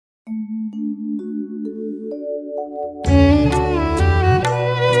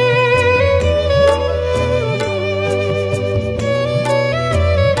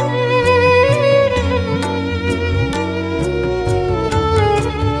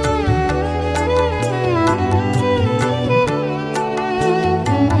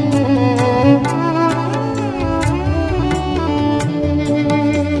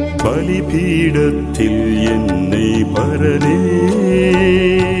பலிபீடத்தில் என்னை பரனே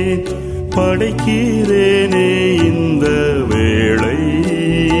படைக்கிறேனே இந்த வேளை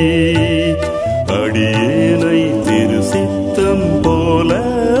அடியேனை திருசித்தம் போல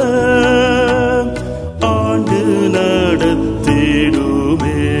ஆண்டு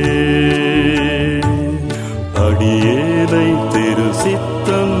நடத்திடுமே அடியேனை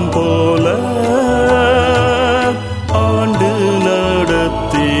திருசித்தம் போல ஆண்டு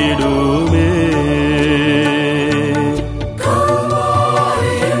நடத்திடுமே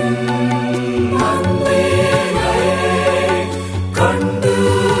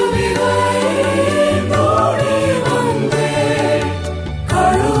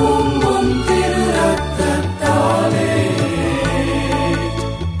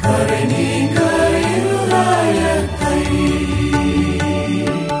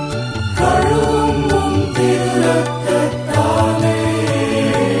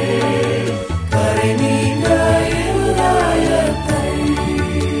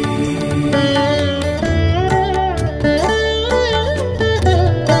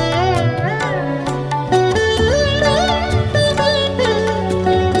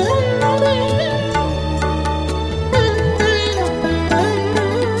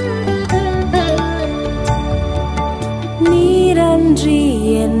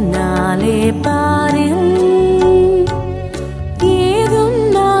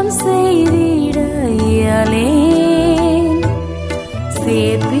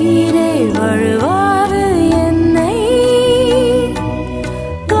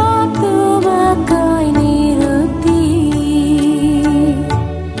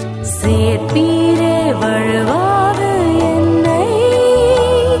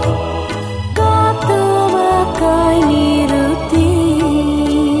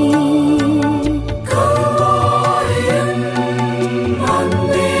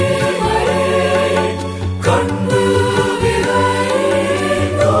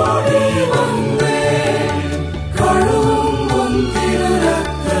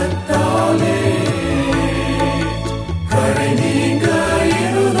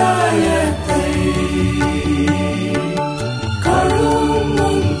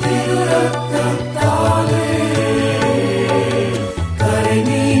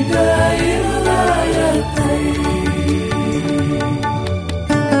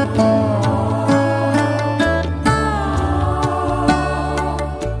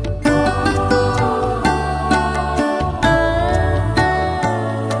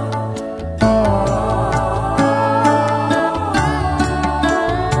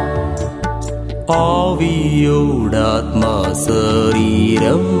ஆவியோடாத்மா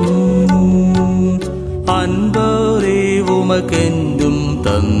சரீரம் அன்பரே உமக்கென்றும்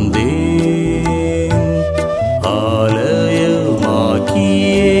தந்தேன் ஆலயமாக்கியே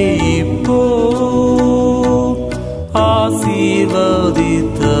இப்போ ஆசீர்வதித்தருளும்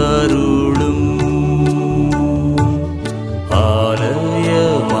ஆலயமாக்கியே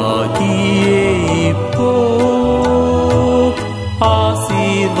இப்போ ஆசீர்வதித்தருளும்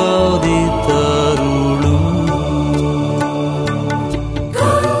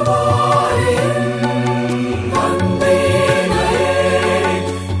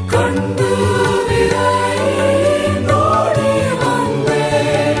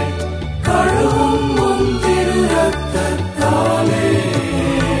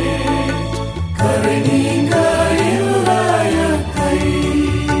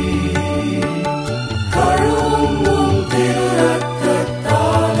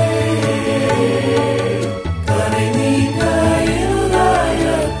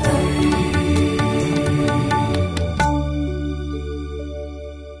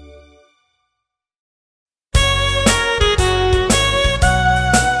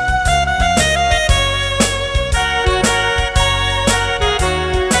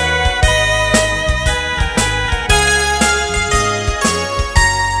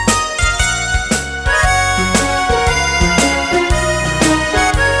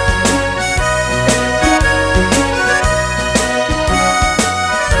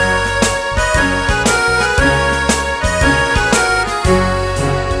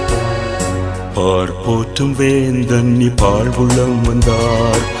போற்றும் வேந்தன் பாழ்வுள்ளம்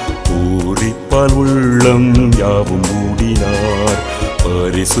வந்தார் பூரிப்பால் உள்ளம் யாவும் மூடினார்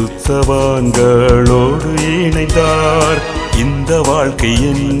பரிசுத்தவான்களோடு இணைந்தார். இந்த வாழ்க்கை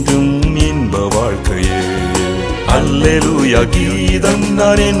என்றும் இன்ப வாழ்க்கையே. அல்லேலூயா கீதம்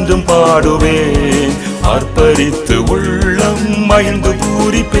நான் என்றும் பாடுவேன். ஆர்ப்பரித்து உள்ளம் மகிழ்ந்து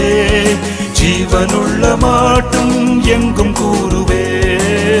பூரிப்பேன். ஜீவனுள்ள மாட்டும் எங்கும் கூறுவேன்.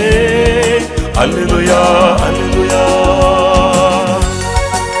 அல்லேலூயா அல்லேலூயா.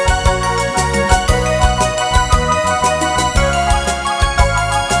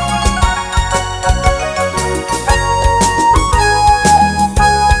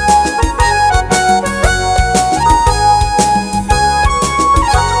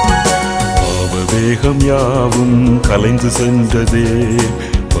 தேகம் யாவும் கலைந்து சென்றதே.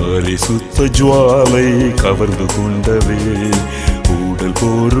 பரிசுத்த ஜுவாலை கவர்ந்து கொண்டவே. உடல்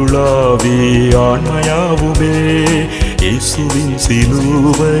பொருளாவே ஆன்மையாவுமே இயேசுவின்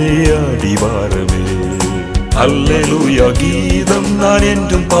சிலுவை அடிவாரமே. அல்லேலூயா கீதம் நான்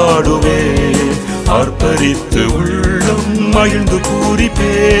என்றும் பாடுவேன். ஆர்ப்பரித்து உள்ளம் மகிழ்ந்து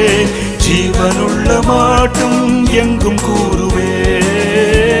பூரிப்பேன். ஜீவனுள்ள மாட்டும் எங்கும் கூறுவேன்.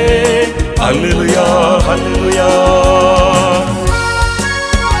 அல்லேலூயா அல்லேலூயா.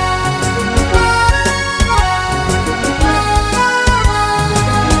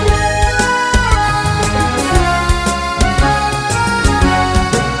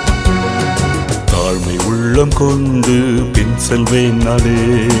 தாழ்மை உள்ளம் கொண்டு பின் செல்வேன் நானே.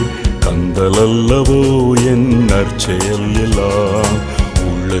 கந்தல் அல்லவோ என் நற்செயல் எல்லாம்.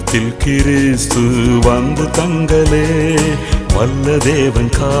 உள்ளத்தில் கிறிஸ்து வந்து தங்களே. வல்ல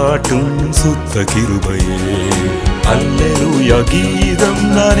தேவன் காட்டும் சுத்த கிருபையே. அல்லேலூயா கீதம்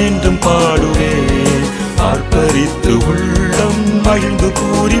நான் என்றும் பாடுவேன். ஆர்ப்பரித்து உள்ளம் மகிழ்ந்து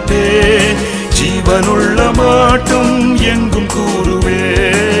பூரிப்பேன். ஜீவனுள்ள மாட்டும் எங்கும்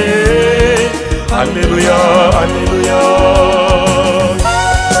கூறுவேன். அல்லேலூயா அல்லேலூயா.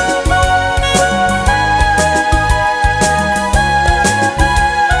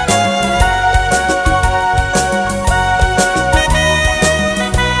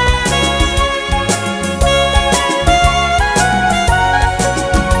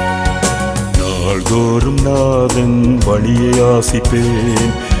 தோறும் நாதன் வழியை ஆசிப்பேன்.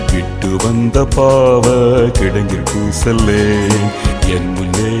 விட்டு வந்த பாவ கிடங்கில் பூசல்லேன். என்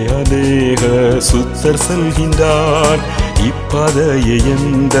முன்னே அநேக சுத்தர் செல்கின்றார். இப்பாதையை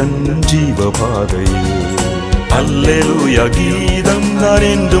எந்தன் ஜீவபாதையே. அல்லேலூயா கீதம் நான்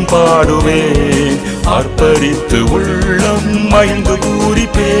என்றும் பாடுவேன். ஆர்ப்பரித்து உள்ளம் மகிழ்ந்து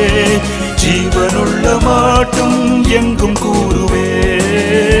பூரிப்பேன். ஜீவனுள்ள மாட்டும் எங்கும் கூறுவேன்.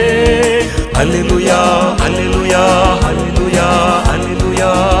 அல்லேலூயா அல்லேலூயா அல்லேலூயா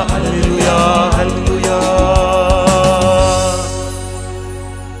அல்லேலூயா அல்லேலூயா அல்லேலூயா.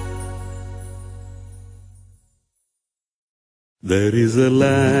 There is a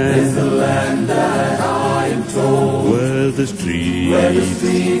land that I am told, where the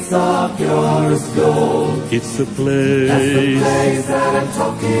streets are pure as gold. It's the place that I'm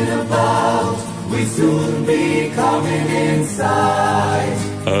talking about. We soon be coming inside.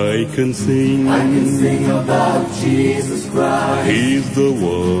 I can sing about Jesus Christ. He's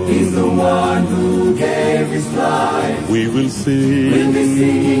the one who gave his life. We will sing. We'll be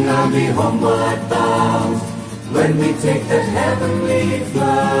singing and be homeward bound when we take that heavenly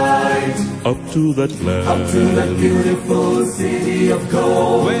flight. Up to that land, up to that beautiful city of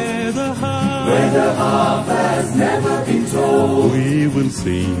gold, where the harp has never been told. We will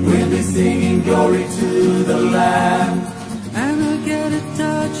sing. We'll be singing glory to the Lamb. And we'll get a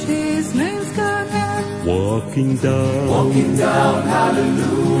touch his name's coming. Walking down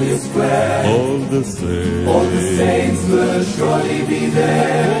Hallelujah Square. All the saints will surely be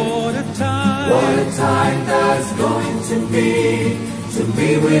there. What a time that's going to be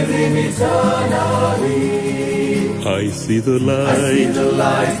with him eternally. I see the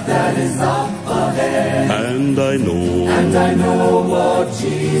light that is up ahead. And I know what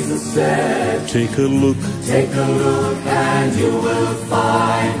Jesus said. Take a look and you will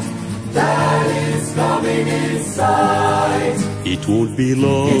find that is coming inside. It won't be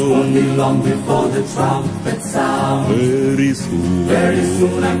long before the trumpet sound. Very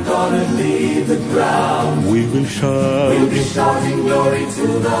soon I'm gonna leave the ground. We'll be shouting glory to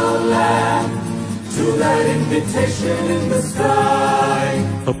the Lamb, to that invitation in the sky.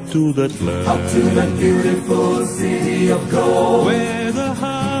 Up to that land, up to that beautiful city of gold, where the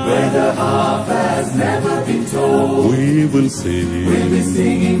harp has never been told. We'll be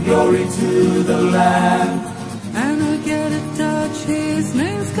singing glory to the Lamb. And we'll get a touch his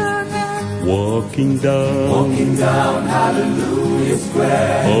name's coming. Walking down Hallelujah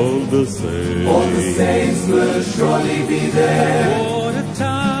Square. All the saints will surely be there. What a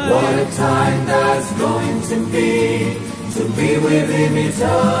What a time that's going to be with him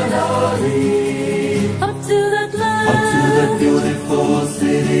eternally. Up to that land, up to the beautiful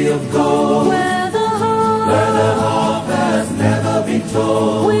city of gold, where the harp has never been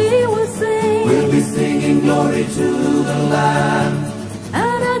told. We'll be singing glory to the Lamb.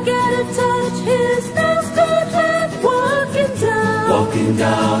 And I get to touch his nails good hand, walking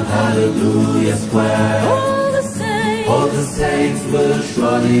down Hallelujah Square. All the saints will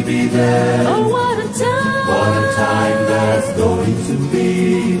surely be there. Oh, what a time that's going to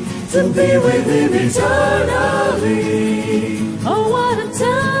be with him eternally. Oh, what a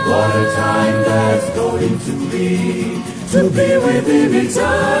time that's going to be with him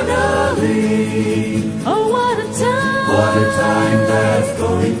eternally. Oh, what a time that's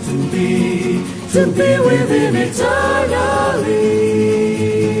going to be with him eternally.